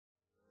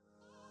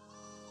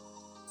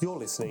You're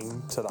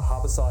listening to the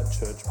Harbourside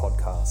Church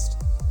podcast.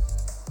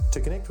 To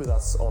connect with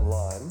us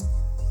online,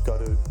 go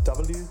to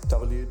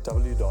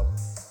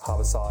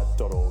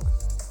www.harbourside.org.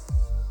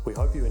 We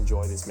hope you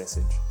enjoy this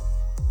message.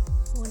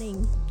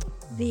 Morning.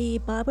 The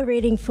Bible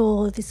reading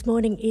for this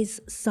morning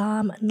is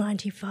Psalm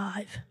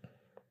 95.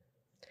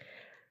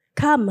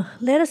 Come,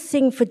 let us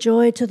sing for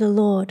joy to the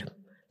Lord.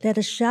 Let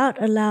us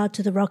shout aloud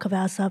to the rock of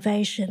our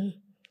salvation.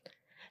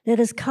 Let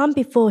us come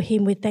before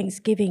him with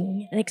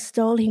thanksgiving and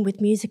extol him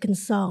with music and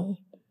song.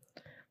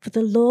 For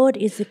the Lord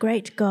is the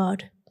great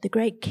God, the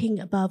great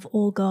King above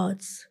all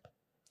gods.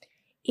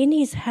 In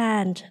his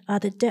hand are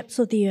the depths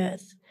of the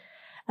earth,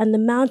 and the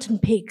mountain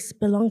peaks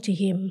belong to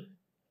him.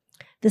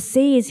 The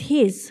sea is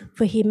his,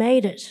 for he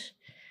made it,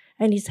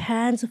 and his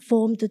hands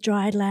formed the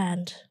dry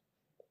land.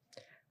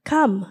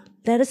 Come,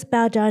 let us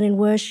bow down in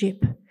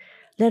worship.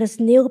 Let us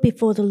kneel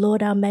before the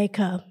Lord our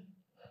Maker.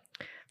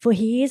 For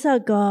he is our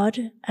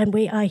God, and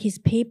we are his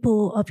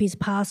people of his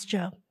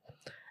pasture,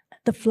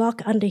 the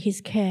flock under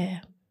his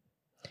care.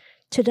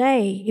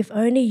 Today, if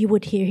only you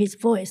would hear his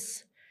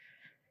voice.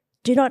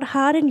 Do not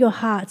harden your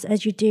hearts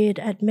as you did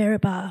at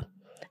Meribah,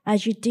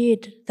 as you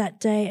did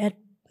that day at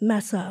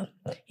Massah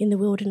in the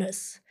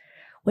wilderness,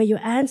 where your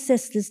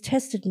ancestors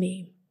tested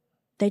me.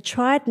 They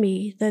tried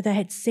me, though they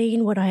had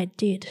seen what I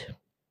did.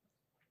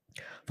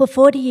 For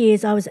 40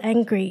 years I was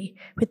angry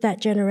with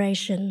that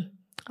generation.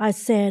 I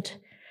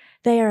said,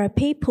 they are a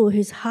people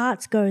whose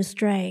hearts go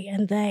astray,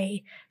 and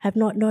they have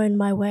not known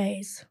my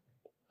ways.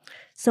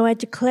 So I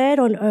declared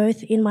on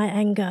oath in my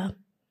anger,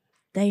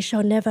 they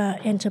shall never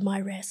enter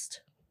my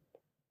rest.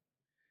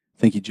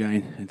 Thank you,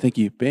 Jane, and thank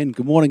you, Ben.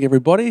 Good morning,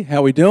 everybody. How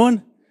are we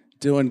doing?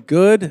 Doing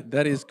good.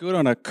 That is good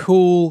on a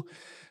cool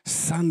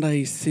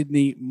Sunday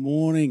Sydney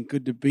morning.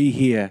 Good to be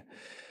here.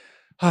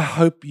 I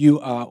hope you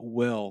are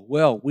well.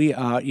 Well, we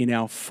are in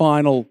our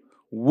final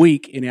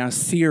week in our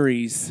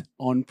series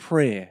on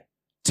prayer.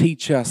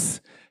 Teach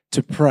us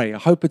to pray. I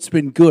hope it's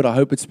been good. I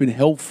hope it's been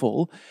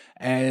helpful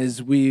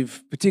as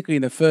we've, particularly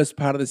in the first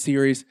part of the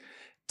series,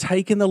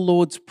 taken the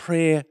Lord's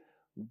Prayer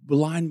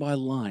line by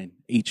line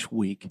each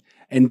week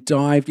and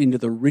dived into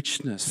the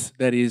richness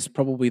that is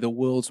probably the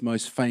world's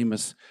most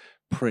famous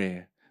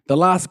prayer. The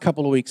last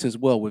couple of weeks as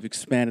well, we've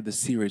expanded the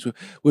series.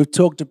 We've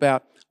talked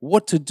about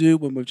what to do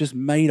when we've just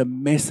made a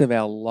mess of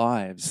our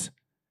lives.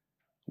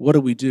 What do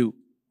we do?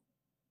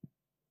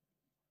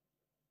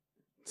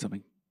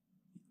 Something.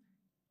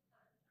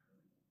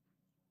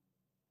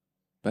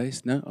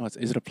 Bass? No? Oh,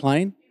 is it a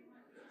plane?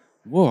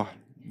 Whoa.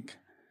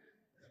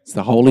 It's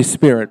the Holy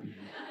Spirit.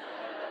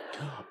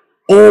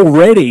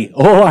 Already,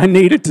 all I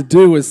needed to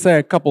do was say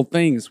a couple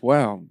things.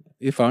 Wow,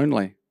 if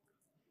only.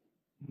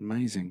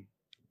 Amazing.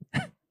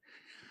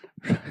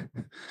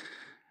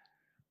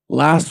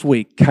 Last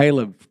week,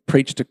 Caleb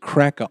preached a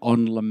cracker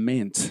on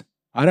lament.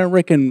 I don't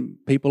reckon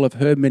people have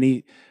heard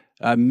many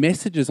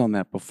messages on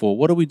that before.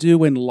 What do we do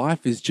when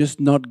life is just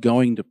not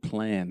going to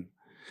plan?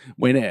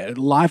 When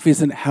life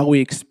isn't how we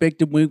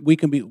expect it,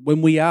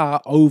 when we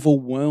are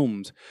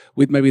overwhelmed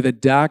with maybe the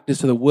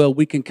darkness of the world,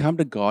 we can come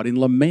to God in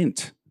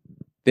lament.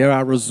 There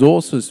are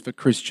resources for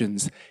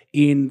Christians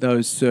in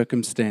those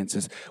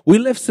circumstances. We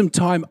left some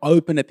time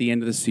open at the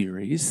end of the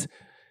series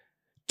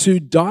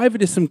to dive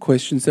into some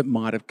questions that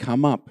might have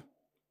come up.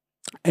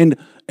 And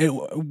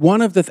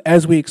one of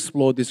as we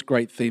explored this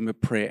great theme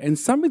of prayer, and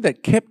something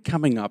that kept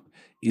coming up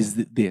is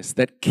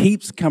that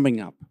keeps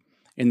coming up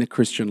in the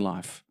Christian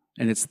life.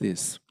 And it's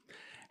this: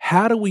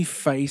 how do we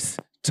face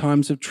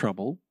times of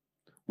trouble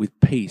with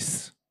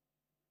peace,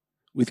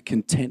 with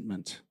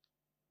contentment,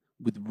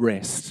 with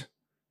rest?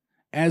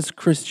 As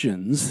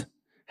Christians,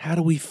 how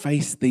do we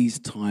face these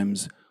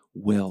times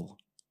well?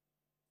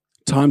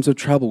 Times of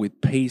trouble with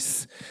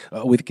peace,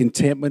 with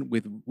contentment,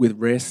 with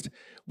rest.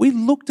 We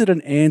looked at an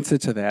answer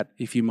to that,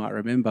 if you might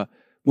remember,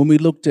 when we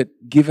looked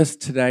at give us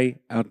today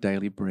our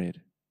daily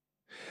bread.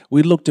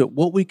 We looked at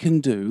what we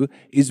can do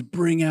is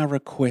bring our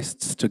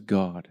requests to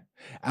God.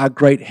 Our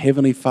great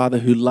Heavenly Father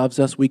who loves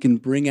us, we can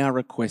bring our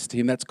requests to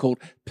Him. That's called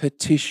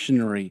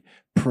petitionary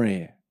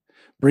prayer.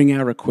 Bring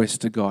our requests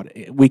to God.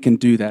 We can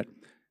do that.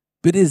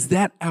 But is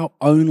that our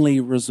only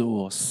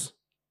resource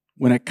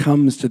when it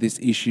comes to this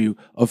issue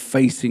of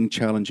facing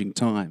challenging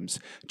times?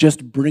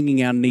 Just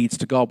bringing our needs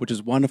to God, which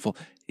is wonderful.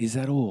 Is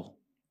that all?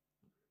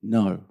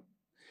 No.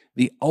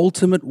 The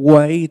ultimate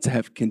way to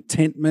have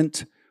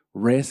contentment,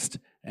 rest,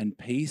 and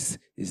peace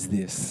is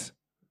this: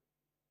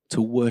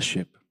 to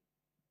worship.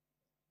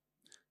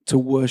 To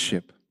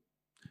worship.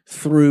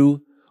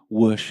 Through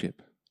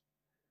worship.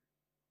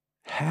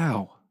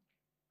 How?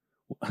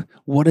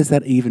 What does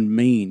that even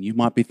mean? You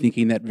might be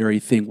thinking that very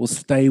thing. Well,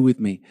 stay with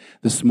me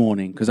this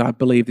morning because I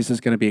believe this is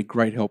going to be a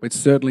great help. It's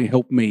certainly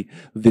helped me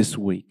this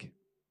week.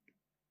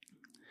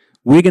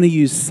 We're going to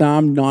use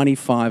Psalm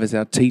 95 as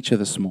our teacher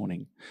this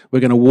morning. We're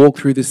going to walk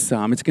through this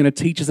psalm. It's going to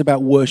teach us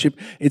about worship.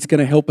 It's going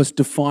to help us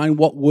define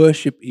what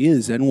worship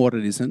is and what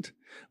it isn't,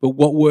 but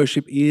what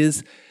worship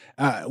is,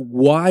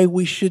 why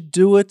we should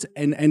do it,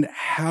 and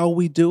how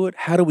we do it.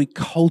 How do we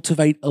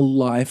cultivate a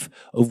life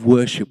of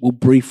worship? We'll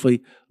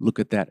briefly look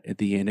at that at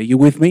the end. Are you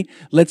with me?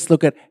 Let's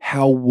look at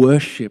how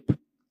worship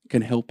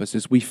can help us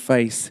as we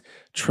face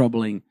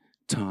troubling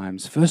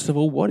times. First of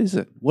all, what is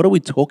it? What are we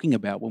talking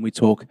about when we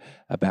talk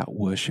about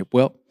worship?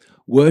 Well,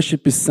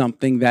 worship is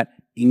something that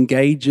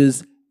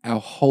engages our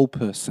whole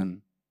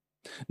person.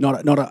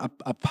 Not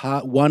a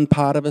part, one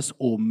part of us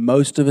or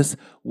most of us.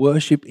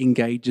 Worship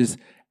engages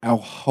our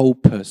whole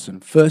person.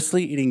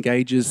 Firstly, it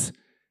engages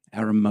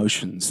our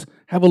emotions.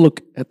 Have a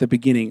look at the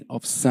beginning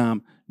of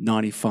Psalm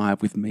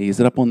 95 with me. Is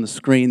it up on the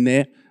screen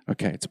there?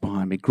 Okay, it's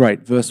behind me.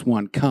 Great. Verse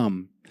 1,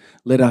 come,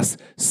 let us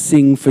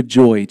sing for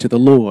joy to the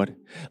Lord.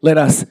 Let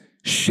us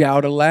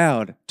shout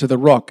aloud to the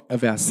rock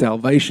of our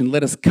salvation.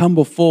 Let us come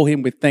before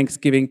him with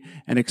thanksgiving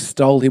and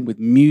extol him with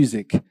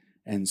music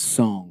and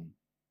song.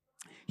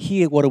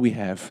 Here, what do we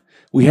have?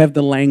 We have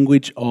the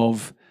language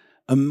of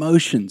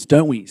emotions,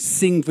 don't we?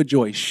 Sing for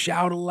joy,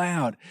 shout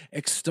aloud,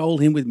 extol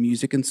him with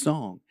music and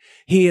song.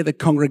 Here, the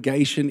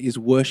congregation is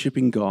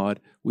worshiping God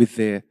with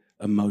their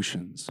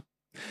emotions.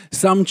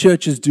 Some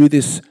churches do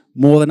this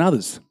more than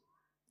others.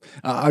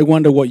 I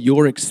wonder what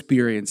your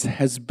experience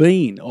has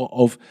been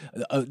of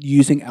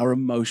using our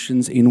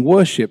emotions in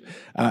worship.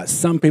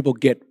 Some people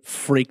get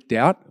freaked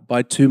out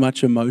by too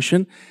much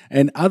emotion,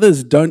 and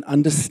others don't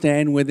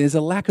understand where there's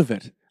a lack of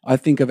it. I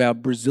think of our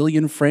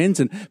Brazilian friends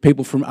and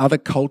people from other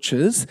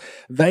cultures.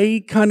 They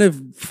kind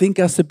of think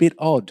us a bit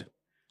odd,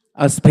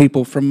 us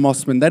people from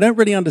Mossman. They don't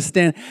really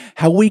understand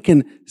how we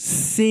can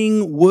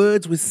sing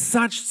words with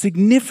such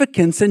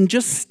significance and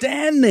just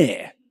stand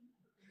there.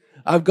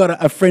 I've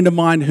got a friend of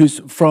mine who's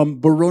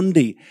from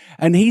Burundi,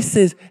 and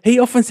he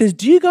often says,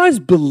 do you guys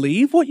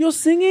believe what you're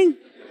singing?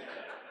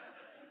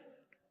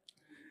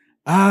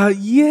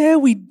 Yeah,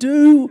 we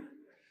do.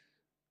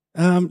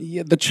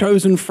 Yeah, the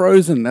chosen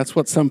frozen, that's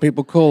what some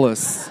people call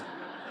us.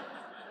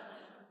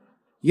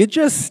 You're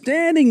just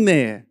standing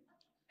there.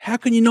 How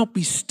can you not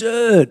be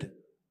stirred?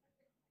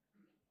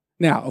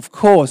 Now, of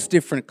course,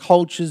 different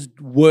cultures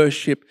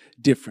worship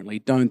differently,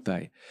 don't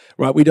they?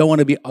 Right? We don't want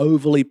to be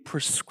overly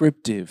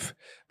prescriptive.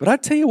 But I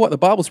tell you what, the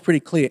Bible's pretty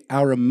clear.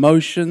 Our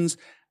emotions,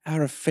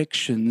 our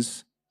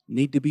affections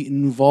need to be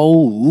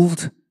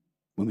involved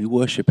when we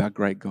worship our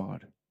great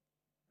God.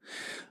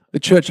 The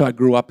church I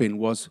grew up in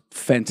was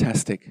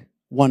fantastic,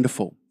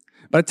 wonderful.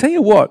 But I tell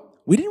you what,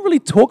 we didn't really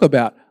talk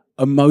about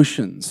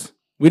emotions.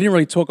 We didn't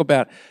really talk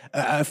about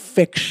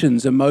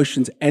affections,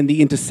 emotions, and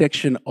the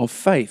intersection of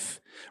faith.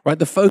 Right?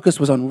 The focus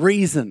was on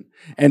reason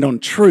and on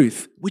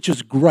truth, which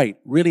is great,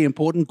 really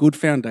important, good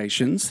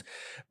foundations.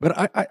 But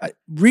I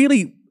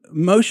really,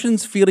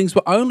 emotions, feelings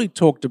were only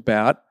talked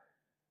about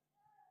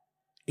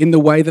in the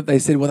way that they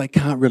said, well, they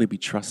can't really be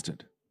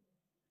trusted.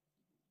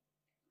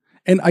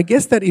 And I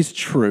guess that is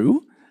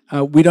true.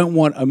 We don't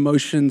want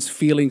emotions,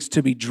 feelings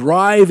to be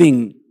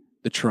driving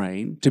the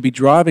train, to be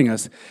driving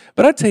us.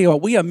 But I tell you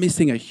what, we are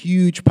missing a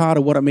huge part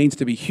of what it means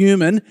to be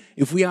human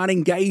if we aren't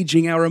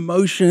engaging our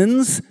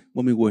emotions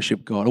when we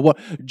worship God, or what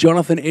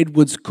Jonathan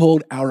Edwards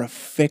called our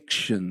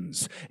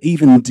affections,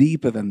 even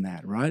deeper than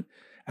that, right?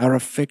 Our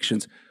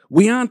affections.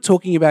 We aren't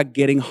talking about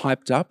getting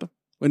hyped up.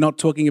 We're not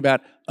talking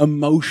about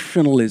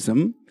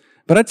emotionalism.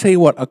 But I tell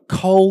you what, a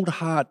cold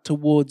heart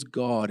towards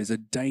God is a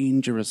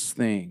dangerous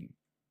thing.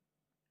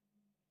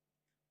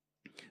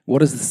 What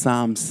does the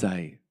Psalm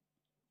say?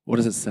 What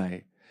does it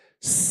say?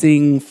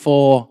 Sing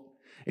for,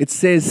 it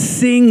says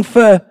sing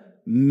for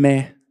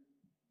meh.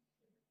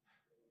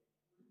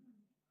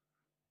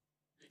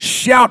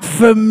 Shout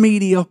for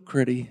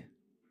mediocrity.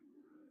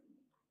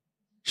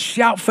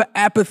 Shout for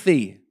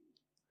apathy.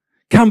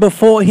 Come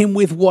before him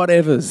with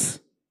whatevers.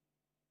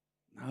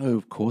 No,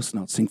 of course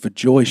not. Sing for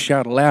joy.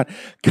 Shout aloud.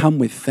 Come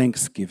with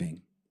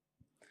thanksgiving.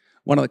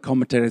 One of the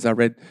commentators I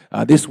read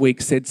this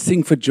week said,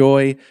 sing for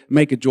joy,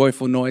 make a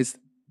joyful noise.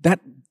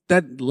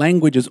 That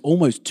language is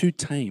almost too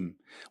tame.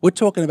 We're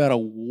talking about a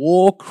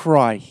war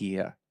cry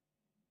here.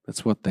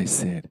 That's what they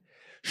said.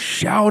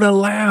 Shout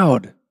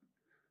aloud.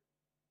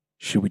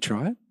 Should we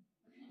try it?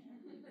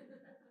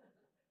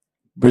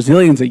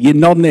 Brazilians, are you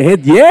nodding their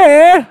head?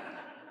 Yeah.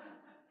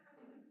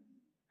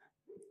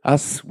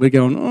 Us, we're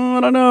going, oh,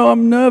 I don't know,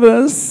 I'm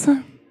nervous.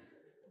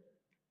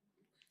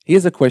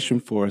 Here's a question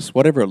for us,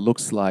 whatever it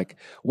looks like.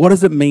 What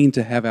does it mean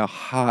to have our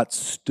hearts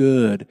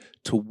stirred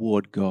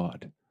toward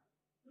God?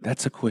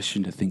 That's a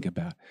question to think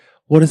about.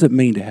 What does it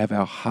mean to have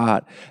our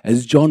heart,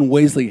 as John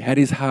Wesley had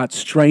his heart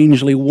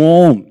strangely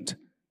warmed?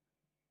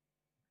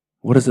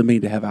 What does it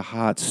mean to have our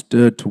heart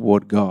stirred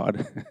toward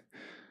God?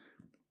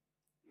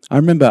 I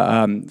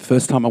remember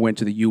first time I went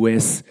to the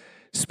US,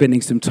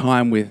 spending some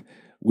time with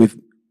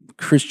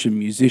Christian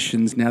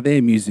musicians. Now,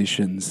 they're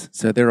musicians,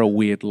 so they're a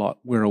weird lot.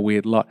 We're a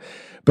weird lot.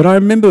 But I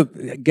remember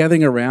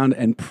gathering around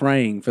and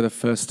praying for the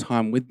first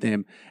time with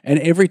them. And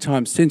every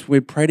time since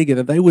we'd pray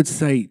together, they would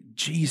say,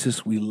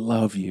 Jesus, we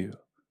love you.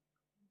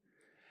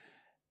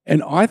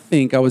 And I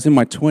think, I was in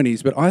my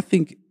 20s, but I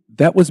think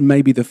that was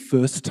maybe the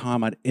first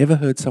time I'd ever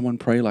heard someone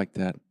pray like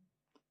that.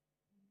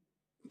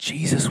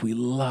 Jesus, we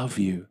love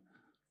you.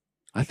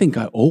 I think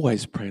I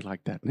always pray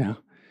like that now.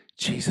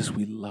 Jesus,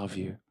 we love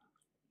you.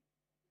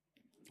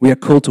 We are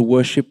called to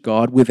worship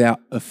God with our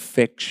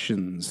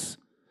affections,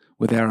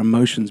 with our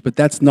emotions, but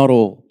that's not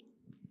all.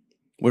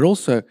 We're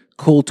also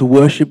called to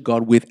worship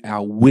God with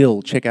our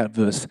will. Check out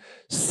verse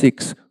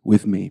 6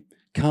 with me.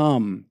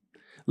 Come,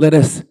 let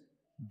us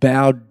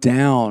bow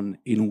down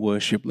in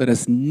worship. Let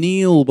us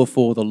kneel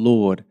before the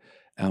Lord,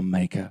 our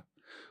Maker.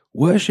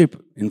 Worship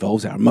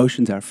involves our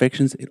emotions, our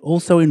affections. It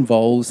also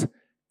involves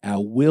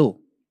our will.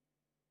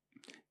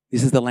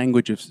 This is the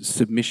language of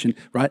submission,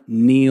 right?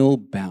 Kneel,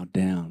 bow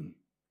down.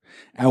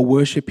 Our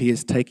worship here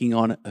is taking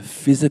on a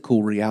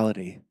physical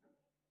reality.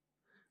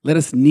 Let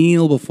us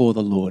kneel before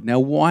the Lord. Now,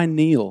 why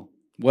kneel?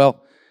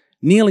 Well,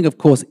 kneeling, of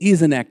course,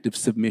 is an act of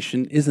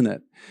submission, isn't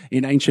it?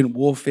 In ancient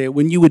warfare,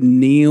 when you would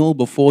kneel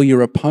before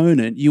your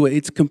opponent,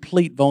 it's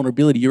complete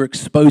vulnerability. You're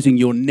exposing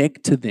your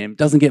neck to them. It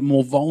doesn't get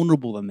more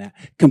vulnerable than that.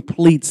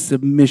 Complete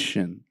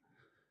submission.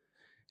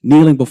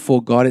 Kneeling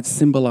before God, it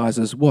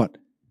symbolizes what?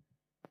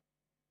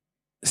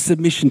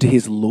 Submission to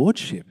his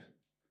lordship.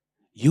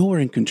 You're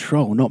in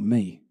control, not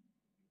me.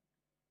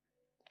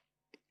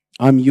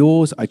 I'm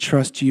yours. I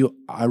trust you.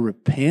 I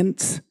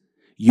repent.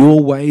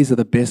 Your ways are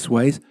the best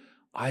ways.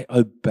 I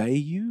obey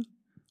you,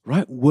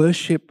 right?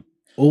 Worship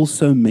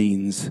also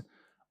means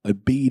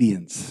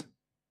obedience.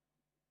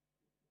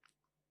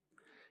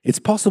 It's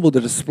possible to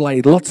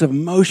display lots of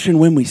emotion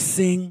when we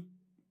sing,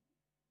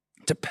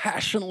 to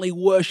passionately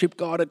worship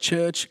God at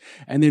church,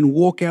 and then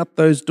walk out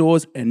those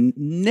doors and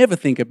never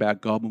think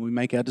about God when we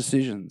make our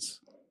decisions.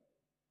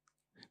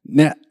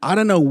 Now, I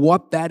don't know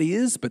what that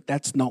is, but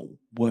that's not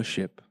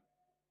worship.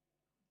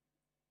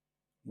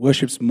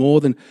 Worship's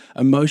more than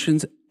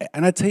emotions.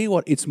 And I tell you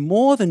what, it's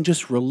more than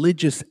just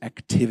religious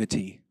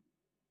activity,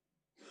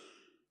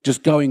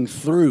 just going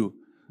through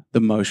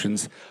the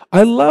motions.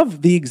 I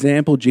love the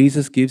example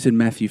Jesus gives in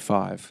Matthew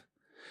 5,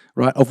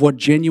 right, of what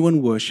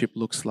genuine worship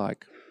looks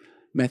like.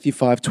 Matthew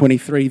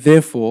 5:23,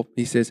 therefore,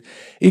 he says,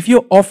 if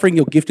you're offering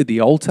your gift at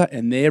the altar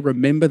and there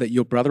remember that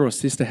your brother or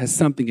sister has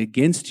something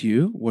against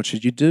you, what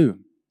should you do?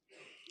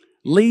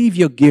 Leave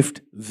your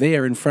gift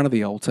there in front of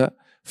the altar.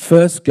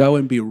 First go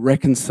and be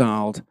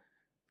reconciled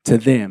to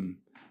them.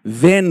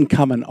 Then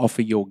come and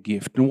offer your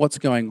gift. And what's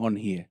going on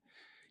here?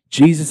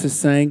 Jesus is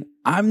saying,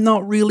 I'm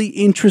not really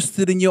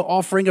interested in your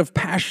offering of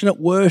passionate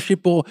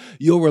worship or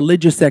your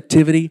religious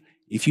activity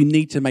if you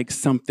need to make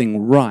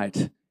something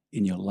right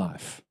in your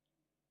life.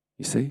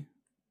 You see?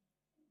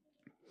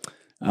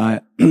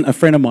 A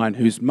friend of mine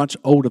who's much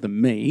older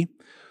than me,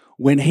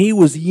 when he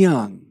was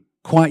young,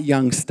 quite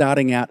young,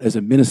 starting out as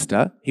a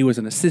minister, he was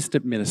an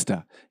assistant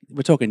minister.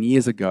 We're talking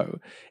years ago,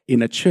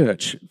 in a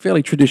church,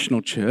 fairly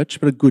traditional church,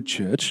 but a good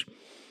church.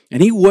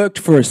 And he worked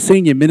for a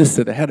senior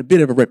minister that had a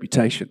bit of a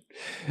reputation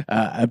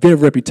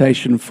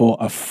for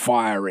a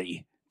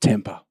fiery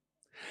temper.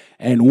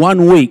 And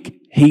one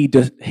week,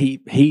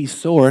 he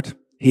saw it.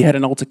 He had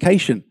an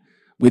altercation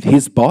with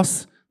his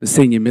boss, the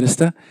senior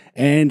minister,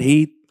 and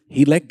he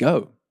let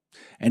go.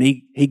 And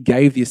he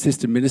gave the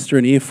assistant minister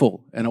an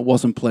earful, and it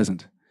wasn't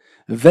pleasant.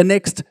 The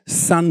next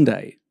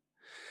Sunday,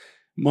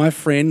 my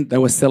friend, they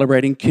were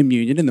celebrating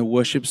communion in the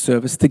worship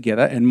service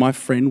together, and my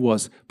friend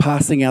was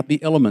passing out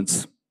the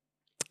elements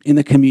in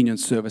the communion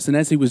service. And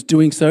as he was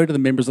doing so to the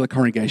members of the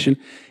congregation,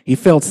 he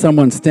felt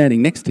someone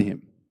standing next to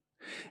him.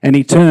 And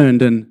he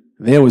turned, and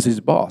there was his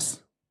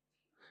boss.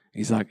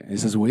 He's like,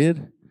 this is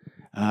weird.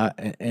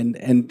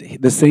 And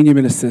the senior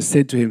minister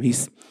said to him,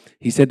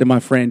 he said to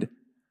my friend,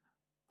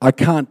 I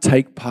can't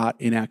take part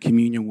in our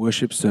communion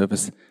worship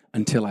service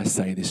until I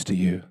say this to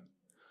you.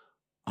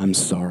 I'm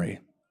sorry.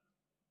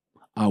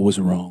 I was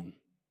wrong.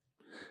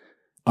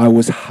 I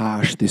was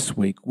harsh this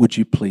week. Would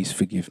you please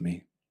forgive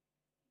me?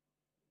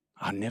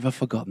 I've never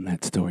forgotten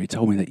that story. He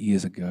told me that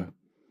years ago.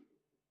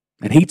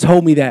 And he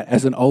told me that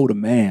as an older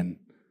man.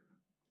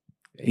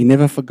 He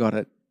never forgot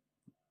it.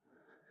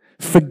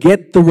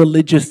 Forget the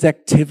religious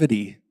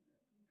activity.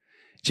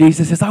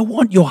 Jesus says, I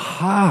want your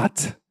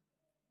heart.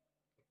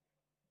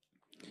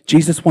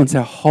 Jesus wants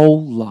our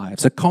whole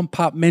lives. A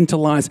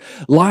compartmentalized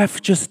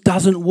life just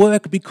doesn't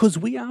work because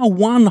we are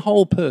one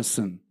whole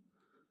person.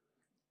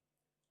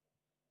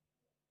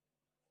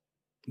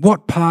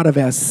 What part of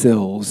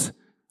ourselves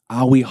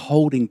are we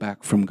holding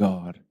back from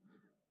God?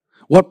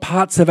 What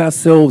parts of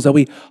ourselves are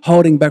we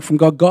holding back from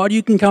God? God,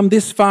 you can come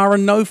this far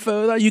and no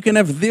further. You can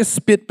have this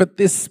bit, but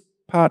this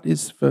part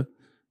is for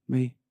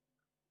me.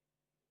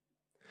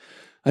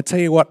 I tell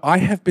you what, I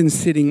have been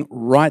sitting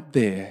right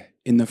there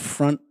in the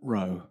front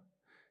row,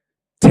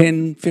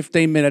 10,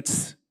 15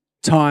 minutes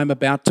time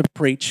about to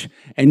preach,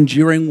 and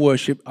during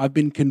worship, I've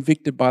been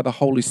convicted by the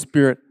Holy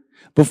Spirit.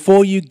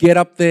 Before you get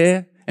up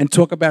there and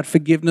talk about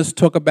forgiveness,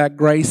 talk about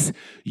grace,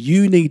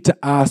 you need to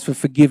ask for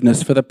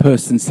forgiveness for the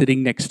person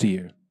sitting next to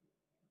you.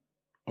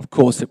 Of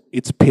course,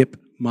 it's Pip,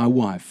 my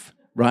wife,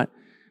 right?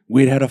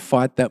 We'd had a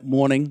fight that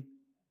morning,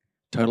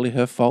 totally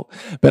her fault,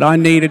 but I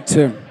needed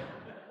to.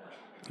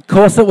 Of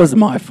course, it was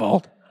my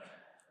fault.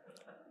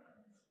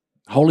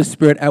 Holy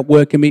Spirit at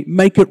work in me,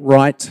 make it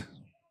right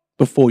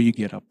before you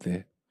get up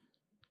there.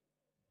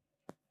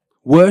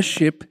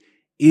 Worship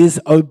is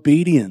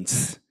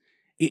obedience,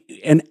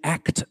 an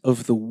act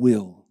of the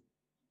will.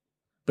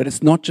 But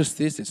it's not just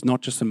this, it's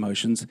not just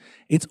emotions,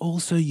 it's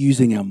also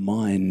using our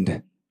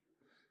mind.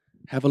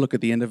 Have a look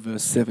at the end of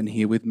verse 7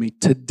 here with me.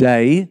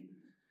 Today,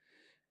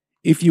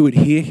 if you would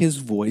hear his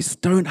voice,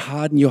 don't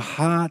harden your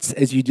hearts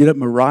as you did at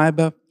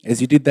Meribah, as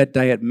you did that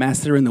day at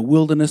Massah in the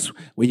wilderness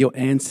where your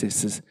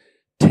ancestors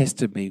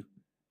tested me.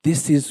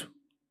 This is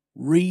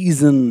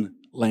reason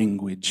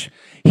language.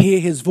 Hear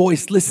his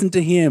voice, listen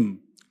to him.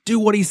 Do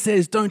what he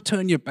says, don't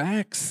turn your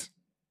backs.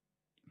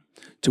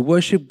 To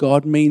worship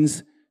God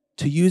means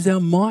to use our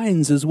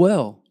minds as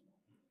well.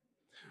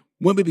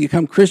 When we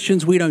become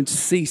Christians, we don't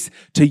cease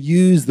to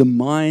use the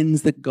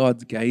minds that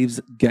God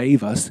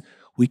gave us.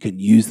 We can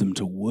use them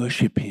to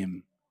worship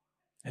him.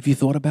 Have you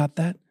thought about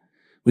that?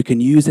 We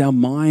can use our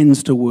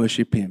minds to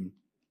worship him.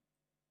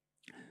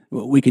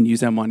 We can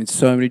use our mind in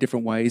so many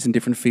different ways in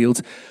different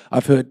fields.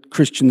 I've heard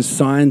Christian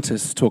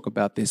scientists talk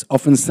about this,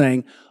 often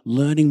saying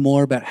learning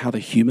more about how the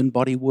human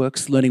body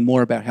works, learning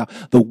more about how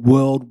the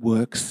world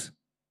works.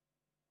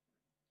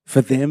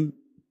 For them,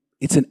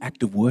 it's an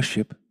act of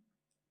worship.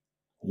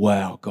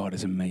 Wow, God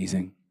is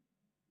amazing.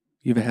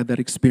 You ever had that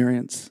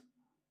experience?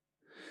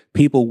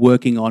 People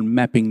working on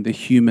mapping the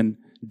human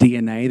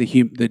DNA,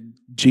 the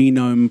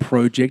genome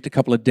project a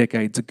couple of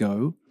decades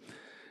ago.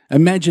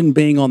 Imagine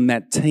being on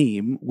that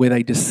team where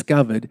they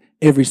discovered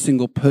every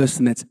single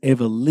person that's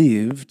ever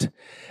lived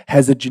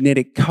has a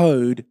genetic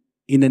code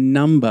in a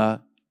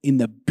number in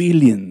the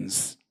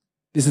billions.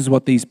 This is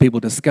what these people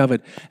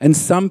discovered. And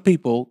some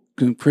people,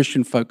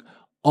 Christian folk,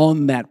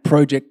 on that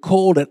project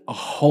called it a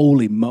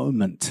holy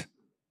moment.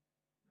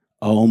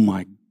 Oh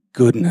my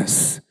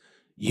goodness,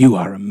 you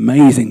are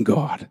amazing,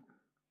 God.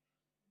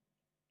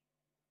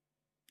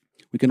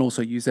 We can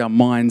also use our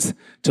minds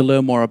to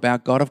learn more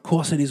about God, of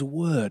course, in his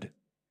word.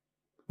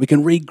 We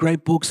can read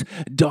great books,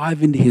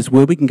 dive into his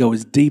word. We can go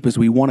as deep as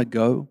we want to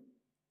go.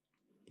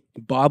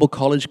 Bible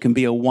college can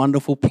be a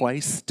wonderful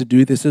place to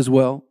do this as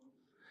well.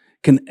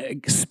 Can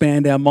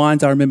expand our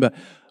minds. I remember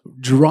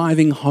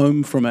driving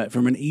home from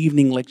an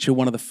evening lecture,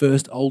 one of the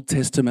first Old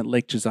Testament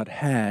lectures I'd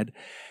had,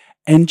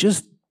 and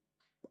just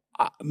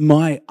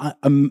my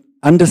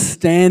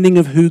understanding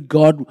of who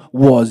God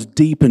was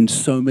deepened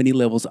so many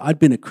levels. I'd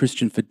been a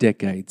Christian for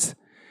decades,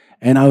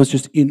 and I was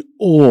just in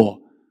awe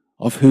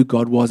of who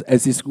God was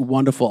as this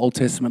wonderful Old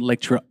Testament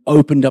lecturer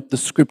opened up the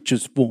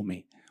scriptures for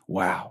me.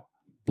 Wow,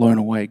 blown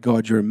away.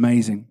 God, you're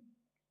amazing.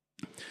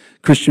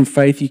 Christian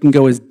faith, you can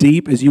go as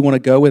deep as you want to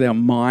go with our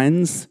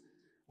minds.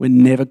 We're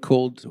never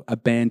called to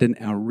abandon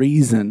our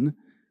reason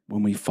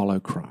when we follow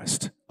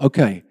Christ.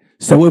 Okay,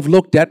 so we've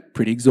looked at,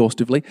 pretty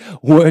exhaustively,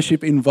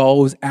 worship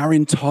involves our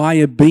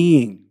entire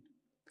being.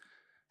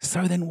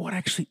 So then what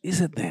actually is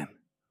it then?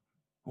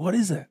 What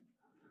is it?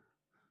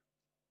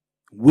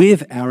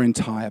 With our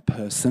entire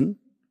person,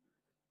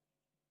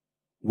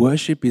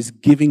 worship is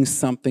giving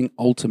something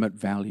ultimate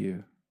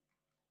value,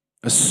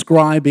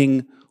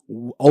 ascribing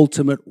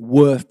ultimate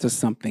worth to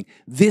something.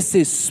 This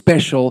is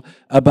special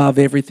above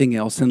everything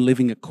else and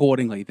living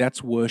accordingly.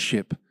 That's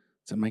worship.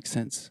 Does that make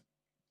sense?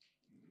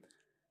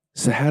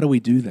 So how do we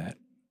do that?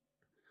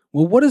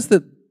 Well, what does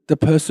the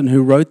person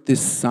who wrote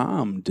this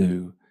psalm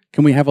do?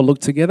 Can we have a look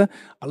together?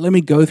 Let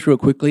me go through it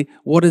quickly.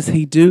 What does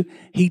he do?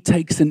 He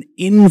takes an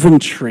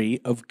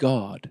inventory of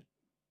God.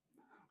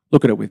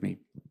 Look at it with me.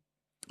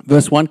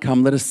 Verse 1,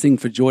 come, let us sing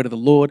for joy to the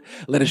Lord.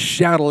 Let us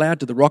shout aloud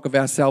to the rock of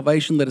our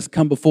salvation. Let us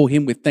come before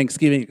him with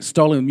thanksgiving,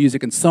 extolling with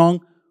music and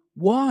song.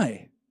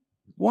 Why?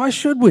 Why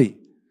should we?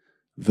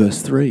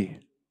 Verse 3,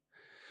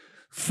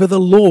 for the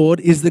Lord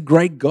is the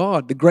great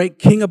God, the great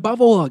King above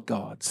all our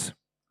gods.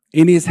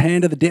 In his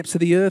hand are the depths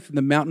of the earth, and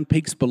the mountain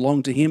peaks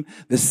belong to him.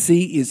 The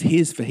sea is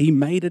his, for he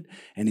made it,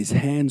 and his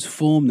hands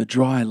form the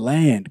dry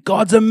land.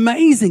 God's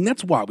amazing.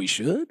 That's why we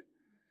should.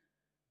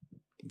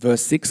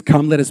 Verse 6,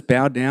 come, let us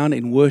bow down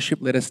in worship.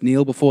 Let us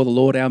kneel before the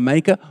Lord our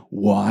Maker.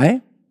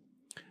 Why?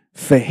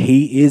 For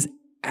he is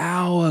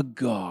our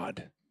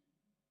God.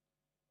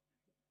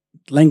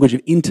 Language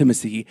of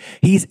intimacy.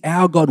 He's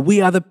our God.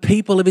 We are the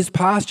people of his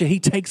pasture.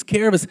 He takes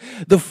care of us.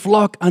 The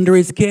flock under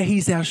his care.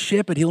 He's our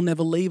shepherd. He'll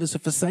never leave us or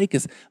forsake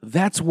us.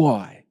 That's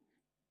why.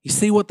 You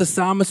see what the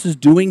psalmist is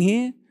doing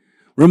here?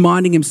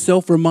 Reminding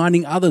himself,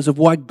 reminding others of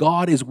why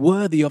God is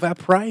worthy of our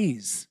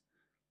praise.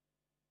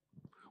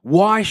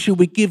 Why should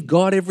we give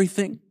God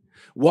everything?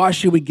 Why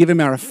should we give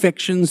him our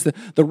affections,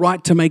 the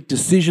right to make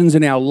decisions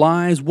in our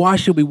lives? Why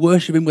should we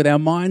worship him with our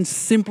minds?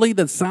 Simply,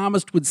 the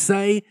psalmist would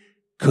say,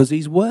 because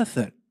he's worth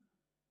it.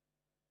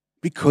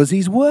 Because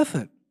he's worth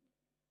it.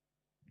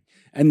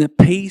 And the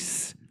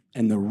peace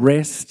and the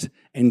rest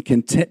and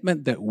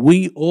contentment that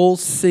we all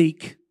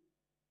seek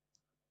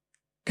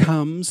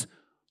comes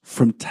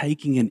from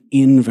taking an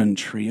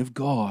inventory of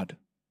God.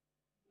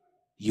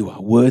 You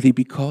are worthy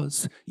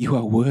because, you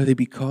are worthy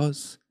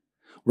because,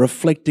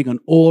 reflecting on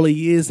all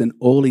he is and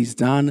all he's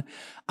done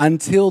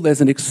until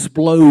there's an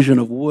explosion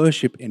of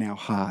worship in our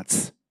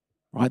hearts,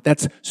 right?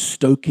 That's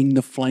stoking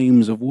the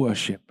flames of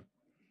worship.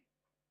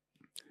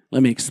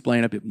 Let me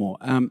explain a bit more.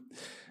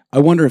 I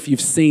wonder if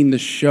you've seen the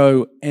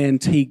show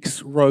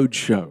Antiques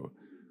Roadshow.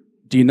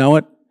 Do you know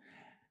it?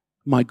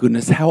 My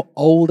goodness, how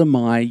old am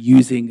I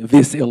using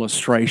this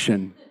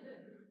illustration?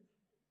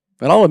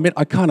 But I'll admit,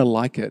 I kind of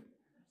like it.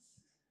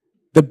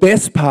 The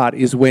best part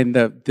is when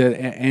the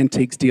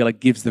antiques dealer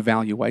gives the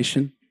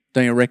valuation,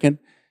 don't you reckon?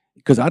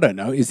 Because I don't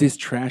know, is this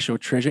trash or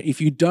treasure?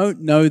 If you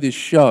don't know this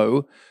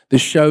show, the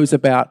show's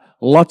about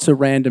lots of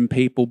random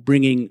people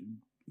bringing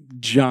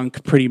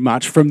junk pretty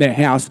much from their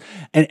house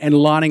and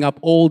lining up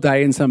all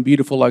day in some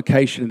beautiful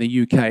location in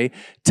the UK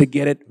to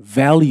get it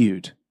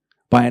valued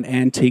by an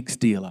antiques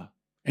dealer.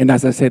 And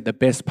as I said, the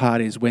best part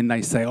is when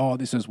they say, oh,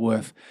 this is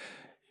worth,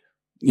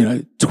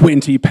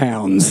 20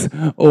 pounds,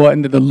 or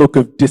and the look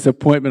of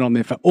disappointment on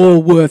their face,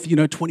 or worth,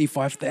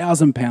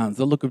 25,000 pounds,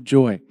 the look of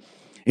joy.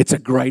 It's a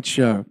great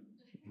show.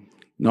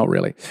 Not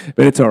really,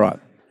 but it's all right.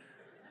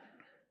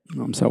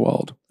 I'm so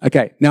old.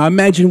 Okay, now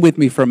imagine with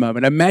me for a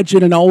moment.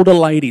 Imagine an older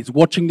lady's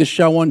watching the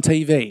show on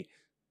TV,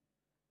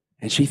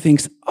 and she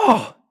thinks,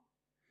 oh,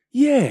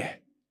 yeah,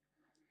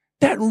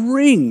 that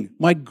ring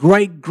my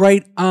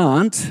great-great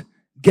aunt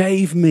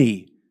gave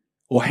me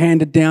or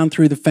handed down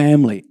through the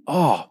family.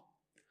 Oh,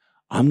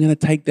 I'm going to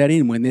take that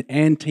in when the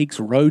Antiques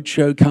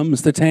Roadshow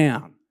comes to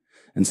town.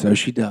 And so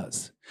she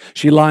does.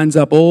 She lines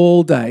up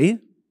all day.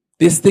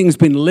 This thing's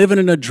been living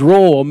in a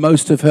drawer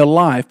most of her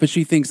life, but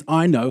she thinks,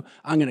 I know,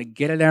 I'm going to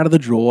get it out of the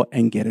drawer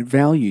and get it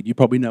valued. You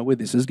probably know where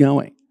this is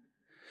going.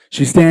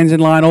 She stands in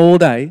line all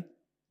day,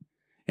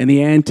 and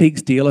the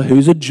antiques dealer,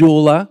 who's a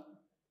jeweler,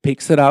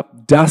 picks it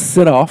up, dusts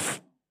it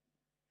off,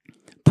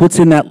 puts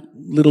in that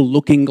little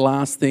looking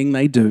glass thing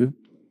they do,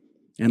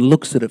 and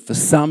looks at it for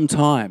some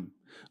time,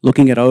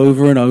 looking at it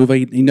over and over.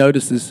 He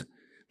notices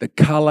the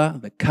color,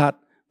 the cut,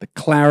 the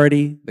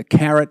clarity, the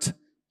carat,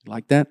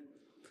 like that.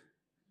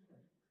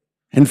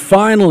 And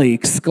finally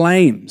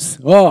exclaims,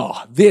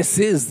 oh, this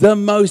is the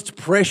most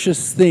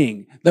precious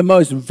thing, the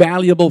most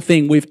valuable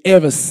thing we've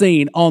ever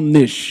seen on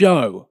this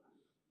show.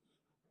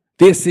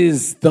 This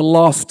is the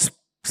lost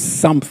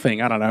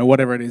something, I don't know,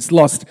 whatever it is,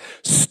 lost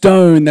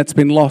stone that's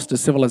been lost to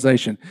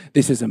civilization.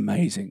 This is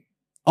amazing.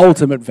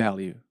 Ultimate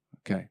value.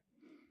 Okay.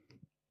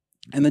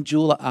 And the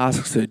jeweler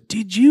asks her,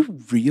 did you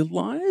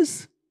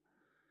realize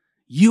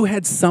you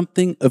had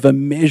something of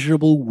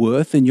immeasurable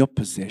worth in your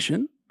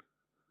possession?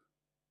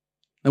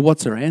 Now,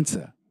 what's her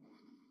answer?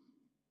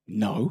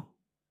 No.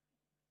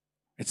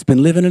 It's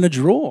been living in a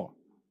drawer.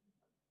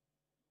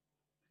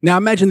 Now,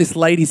 imagine this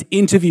lady's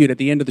interviewed at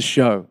the end of the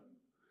show.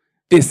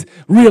 This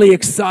really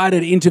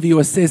excited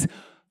interviewer says,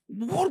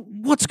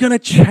 what's going to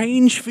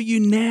change for you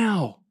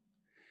now?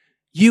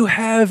 You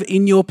have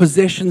in your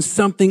possession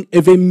something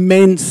of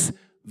immense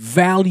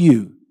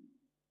value.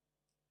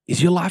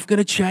 Is your life going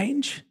to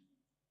change?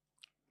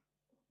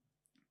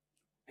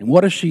 And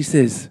what if she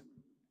says,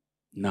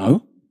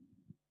 no,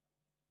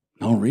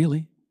 not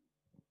really?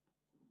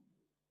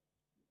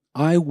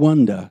 I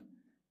wonder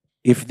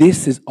if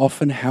this is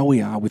often how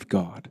we are with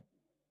God.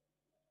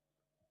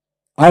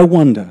 I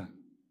wonder,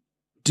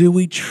 do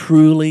we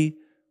truly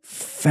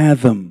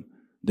fathom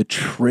the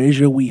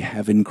treasure we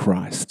have in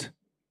Christ?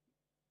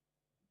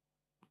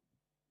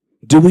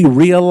 Do we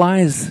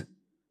realize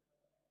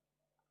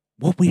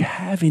what we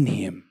have in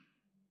Him?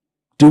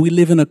 Do we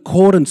live in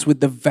accordance with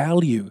the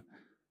value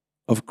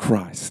of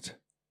Christ?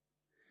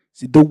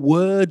 See, the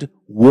word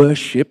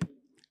worship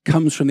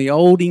comes from the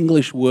Old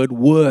English word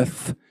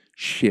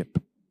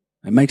worth-ship.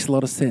 It makes a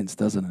lot of sense,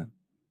 doesn't it?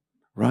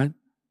 Right?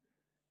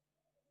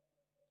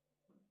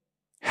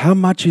 How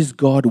much is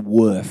God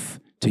worth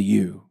to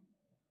you?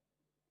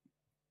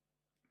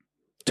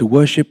 To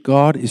worship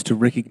God is to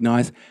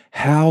recognize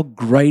how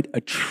great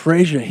a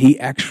treasure He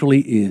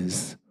actually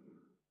is.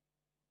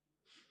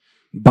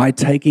 By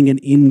taking an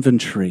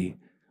inventory,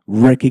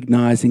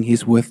 recognizing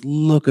His worth.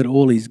 Look at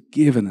all He's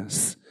given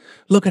us.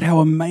 Look at how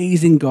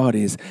amazing God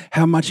is,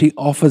 how much He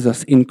offers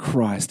us in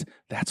Christ.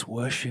 That's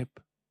worship.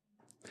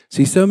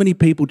 See, so many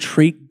people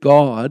treat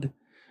God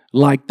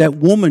like that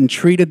woman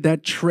treated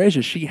that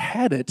treasure. She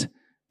had it,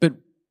 but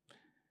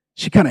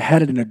she kind of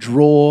had it in a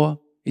drawer.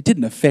 It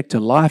didn't affect her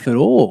life at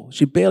all.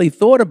 She barely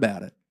thought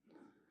about it.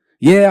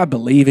 Yeah, I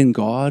believe in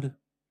God.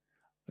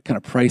 I kind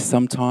of pray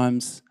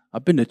sometimes.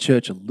 I've been to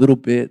church a little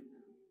bit.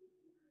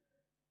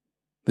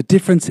 The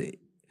difference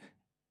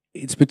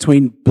is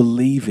between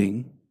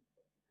believing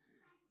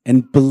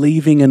and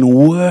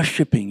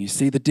worshiping. You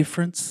see the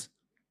difference?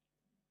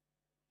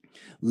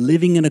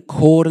 Living in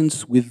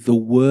accordance with the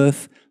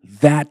worth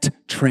that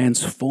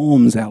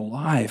transforms our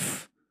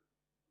life.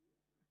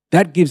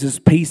 That gives us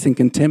peace and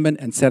contentment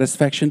and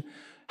satisfaction.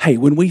 Hey,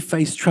 when we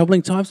face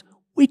troubling times,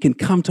 we can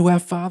come to our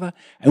Father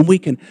and we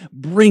can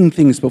bring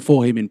things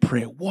before Him in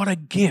prayer. What a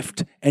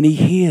gift. And He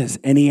hears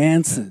and He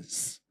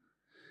answers.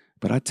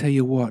 But I tell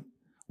you what,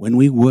 when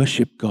we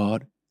worship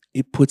God,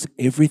 it puts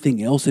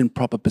everything else in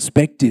proper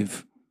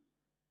perspective.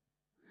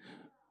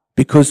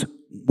 Because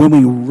when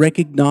we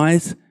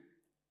recognize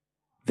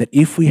that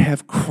if we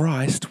have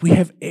Christ, we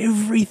have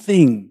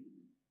everything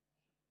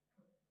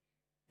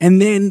And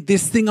then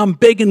this thing I'm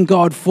begging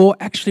God for,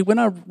 actually, when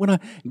I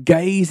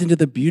gaze into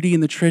the beauty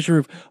and the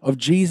treasure of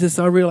Jesus,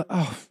 I realize,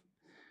 oh,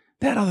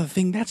 that other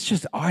thing, that's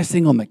just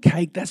icing on the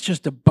cake. That's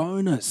just a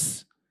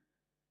bonus.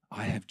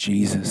 I have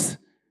Jesus.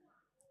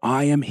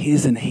 I am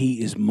his and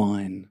he is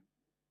mine.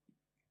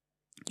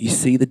 You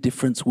see the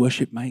difference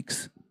worship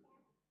makes?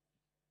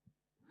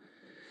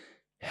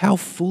 How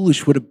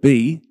foolish would it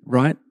be,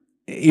 right,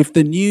 if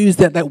the news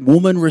that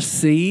woman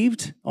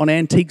received on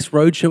Antiques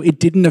Roadshow, it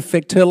didn't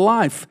affect her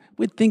life?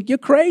 We'd think you're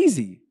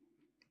crazy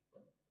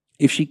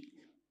if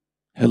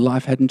her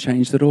life hadn't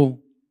changed at all.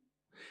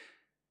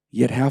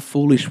 Yet how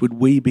foolish would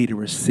we be to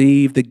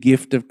receive the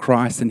gift of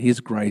Christ and his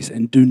grace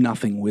and do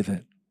nothing with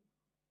it?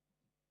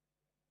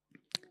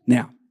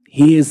 Now,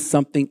 here's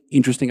something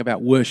interesting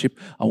about worship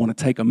I want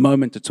to take a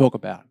moment to talk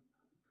about.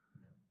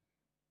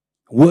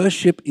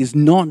 Worship is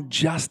not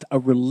just a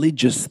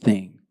religious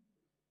thing.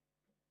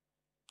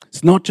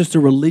 It's not just a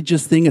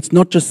religious thing. It's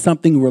not just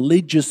something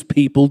religious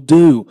people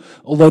do.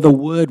 Although the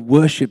word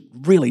worship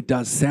really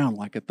does sound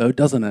like it though,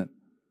 doesn't it?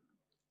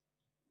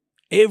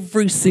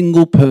 Every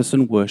single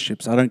person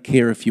worships. I don't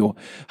care if you're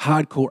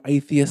hardcore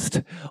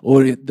atheist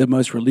or the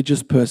most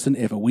religious person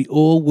ever. We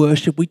all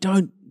worship. We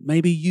don't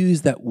maybe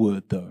use that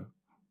word though.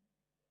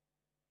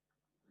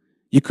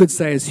 You could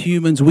say as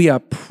humans, we are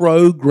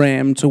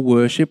programmed to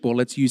worship, or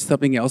let's use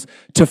something else,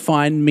 to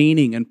find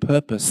meaning and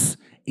purpose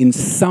in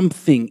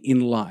something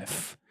in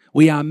life.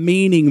 We are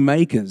meaning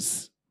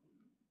makers.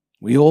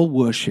 We all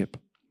worship.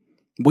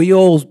 We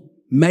all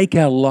make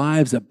our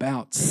lives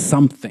about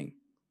something.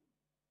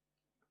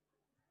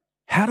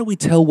 How do we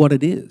tell what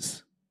it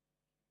is?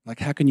 Like,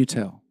 how can you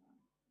tell?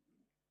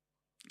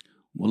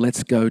 Well,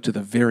 let's go to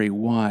the very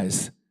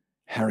wise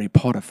Harry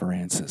Potter for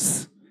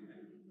answers.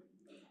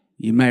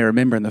 You may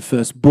remember in the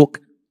first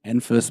book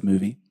and first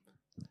movie,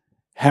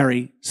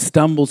 Harry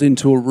stumbles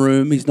into a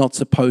room he's not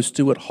supposed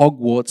to at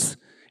Hogwarts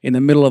in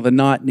the middle of the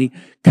night, and he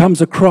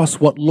comes across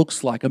what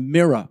looks like a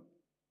mirror.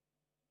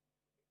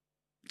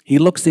 He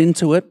looks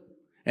into it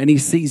and he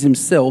sees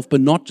himself,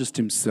 but not just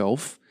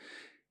himself.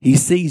 He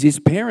sees his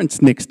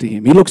parents next to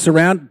him. He looks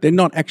around, they're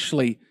not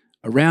actually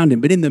around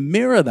him, but in the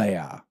mirror they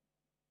are.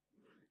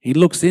 He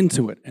looks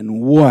into it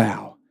and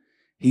wow,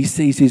 he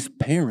sees his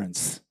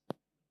parents.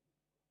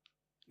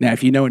 Now,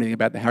 if you know anything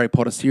about the Harry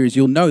Potter series,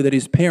 you'll know that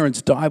his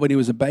parents died when he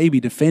was a baby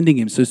defending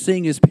him. So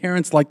seeing his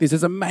parents like this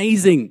is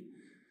amazing.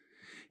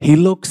 He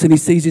looks and he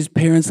sees his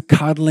parents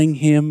cuddling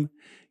him,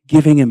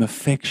 giving him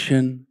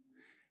affection,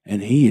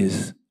 and he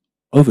is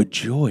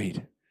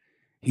overjoyed.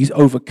 He's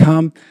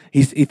overcome.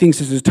 He thinks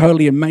this is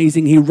totally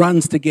amazing. He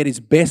runs to get his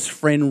best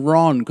friend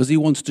Ron because he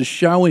wants to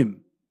show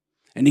him.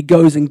 And he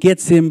goes and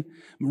gets him.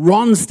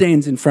 Ron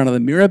stands in front of the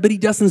mirror, but he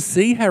doesn't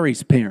see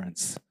Harry's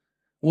parents.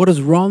 What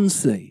does Ron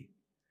see?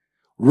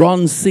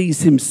 Ron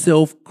sees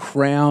himself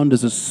crowned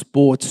as a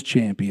sports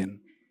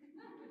champion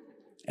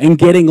and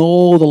getting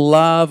all the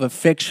love,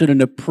 affection,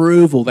 and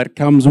approval that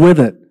comes with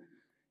it.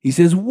 He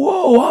says,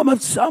 whoa, I'm a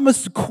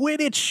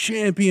Quidditch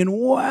champion,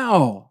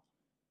 wow.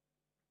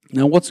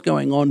 Now, what's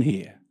going on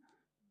here?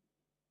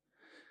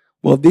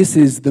 Well, this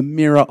is the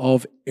mirror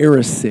of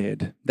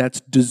Erised.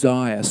 That's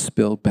desire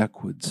spelled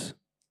backwards.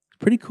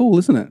 Pretty cool,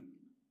 isn't it?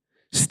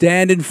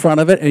 Stand in front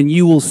of it and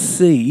you will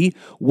see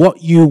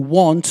what you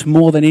want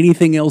more than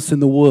anything else in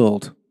the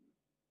world.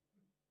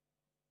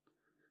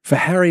 For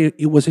Harry,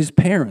 it was his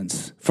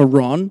parents. For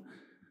Ron,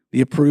 the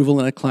approval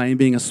and acclaim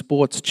being a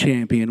sports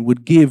champion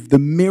would give. The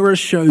mirror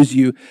shows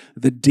you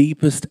the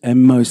deepest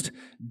and most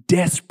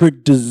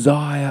desperate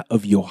desire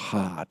of your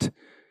heart.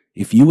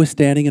 If you were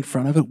standing in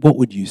front of it, what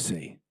would you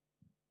see?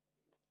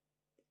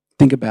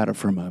 Think about it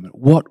for a moment.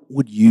 What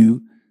would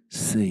you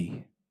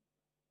see?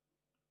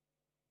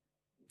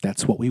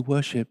 That's what we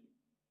worship.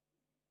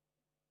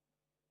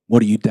 What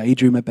do you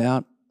daydream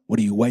about? What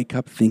do you wake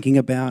up thinking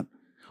about?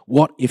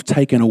 What, if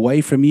taken away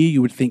from you, you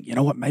would think, you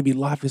know what, maybe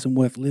life isn't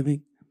worth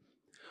living?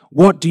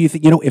 What do you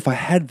think, if I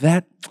had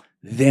that,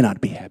 then I'd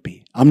be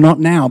happy. I'm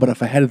not now, but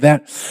if I had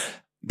that,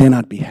 then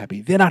I'd be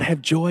happy. Then I'd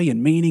have joy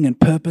and meaning and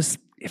purpose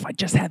if I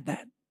just had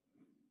that.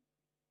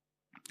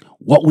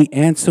 What we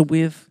answer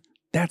with,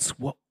 that's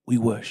what we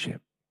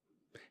worship.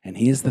 And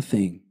here's the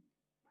thing.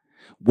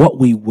 What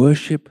we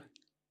worship,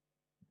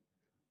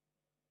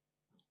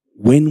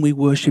 when we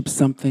worship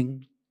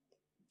something,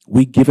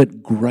 we give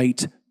it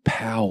great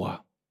power.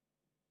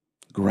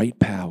 Great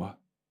power.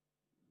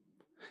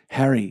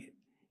 Harry,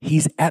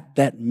 he's at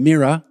that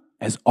mirror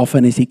as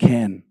often as he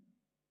can.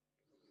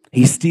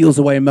 He steals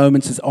away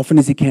moments as often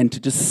as he can to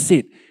just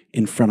sit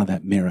in front of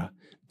that mirror.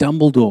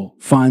 Dumbledore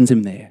finds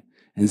him there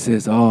and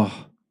says, oh,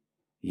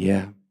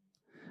 yeah,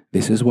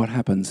 this is what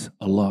happens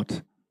a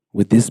lot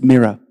with this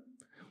mirror.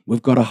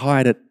 We've got to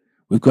hide it.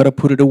 We've got to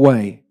put it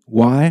away.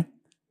 Why?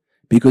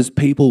 Because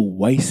people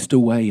waste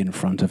away in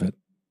front of it.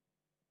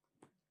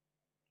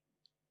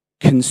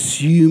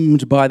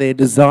 Consumed by their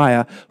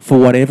desire for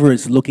whatever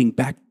is looking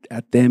back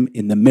at them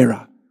in the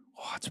mirror.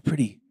 Oh, it's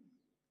pretty.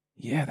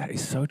 Yeah, that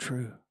is so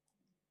true.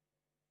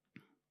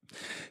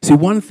 See,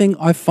 one thing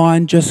I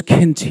find just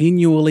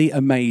continually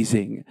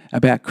amazing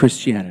about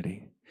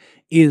Christianity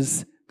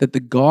is that the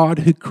God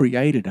who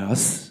created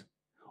us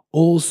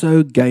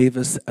also gave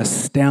us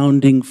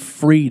astounding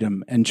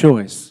freedom and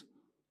choice.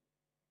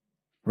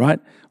 Right?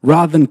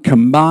 Rather than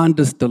command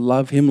us to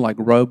love him like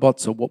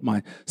robots, or what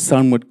my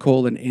son would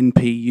call an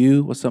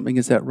NPU or something,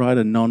 is that right?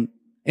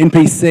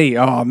 NPC.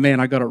 Oh man,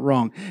 I got it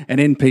wrong. An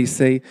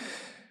NPC,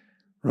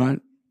 right?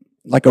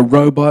 Like a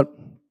robot.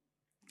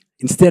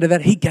 Instead of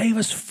that, he gave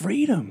us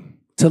freedom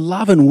to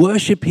love and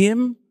worship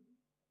him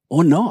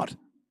or not.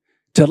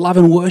 To love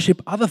and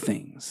worship other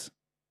things.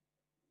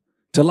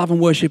 To love and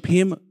worship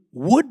him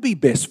would be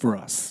best for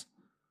us.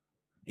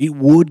 It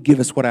would give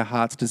us what our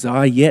hearts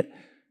desire, yet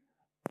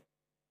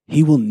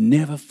he will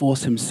never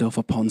force himself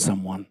upon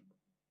someone.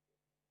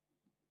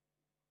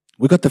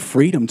 We've got the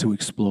freedom to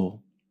explore,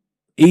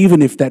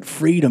 even if that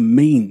freedom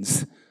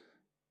means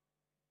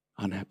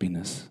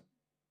unhappiness.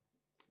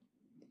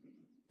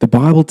 The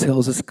Bible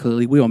tells us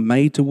clearly we are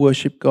made to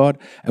worship God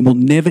and will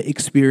never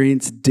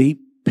experience deep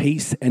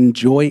peace and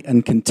joy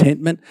and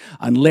contentment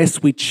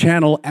unless we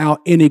channel our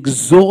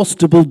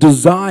inexhaustible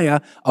desire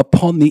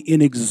upon the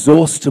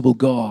inexhaustible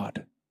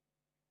God.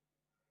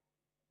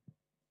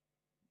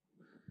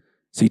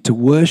 See, to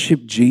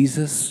worship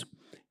Jesus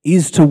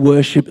is to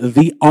worship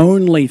the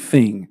only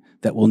thing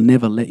that will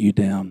never let you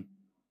down.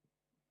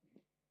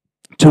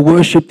 To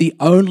worship the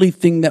only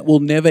thing that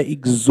will never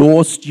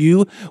exhaust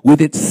you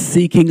with its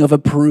seeking of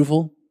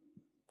approval,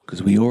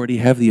 because we already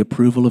have the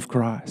approval of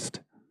Christ.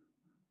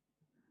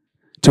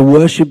 To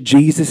worship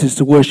Jesus is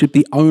to worship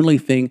the only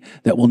thing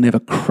that will never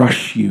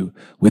crush you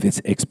with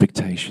its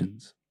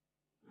expectations.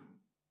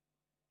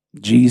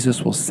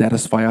 Jesus will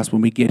satisfy us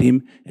when we get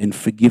him and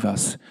forgive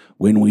us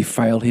when we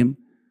fail him.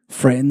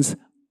 Friends,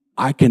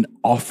 I can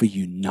offer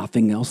you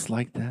nothing else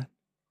like that.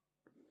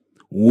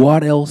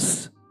 What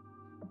else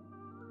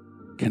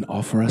can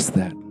offer us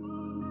that?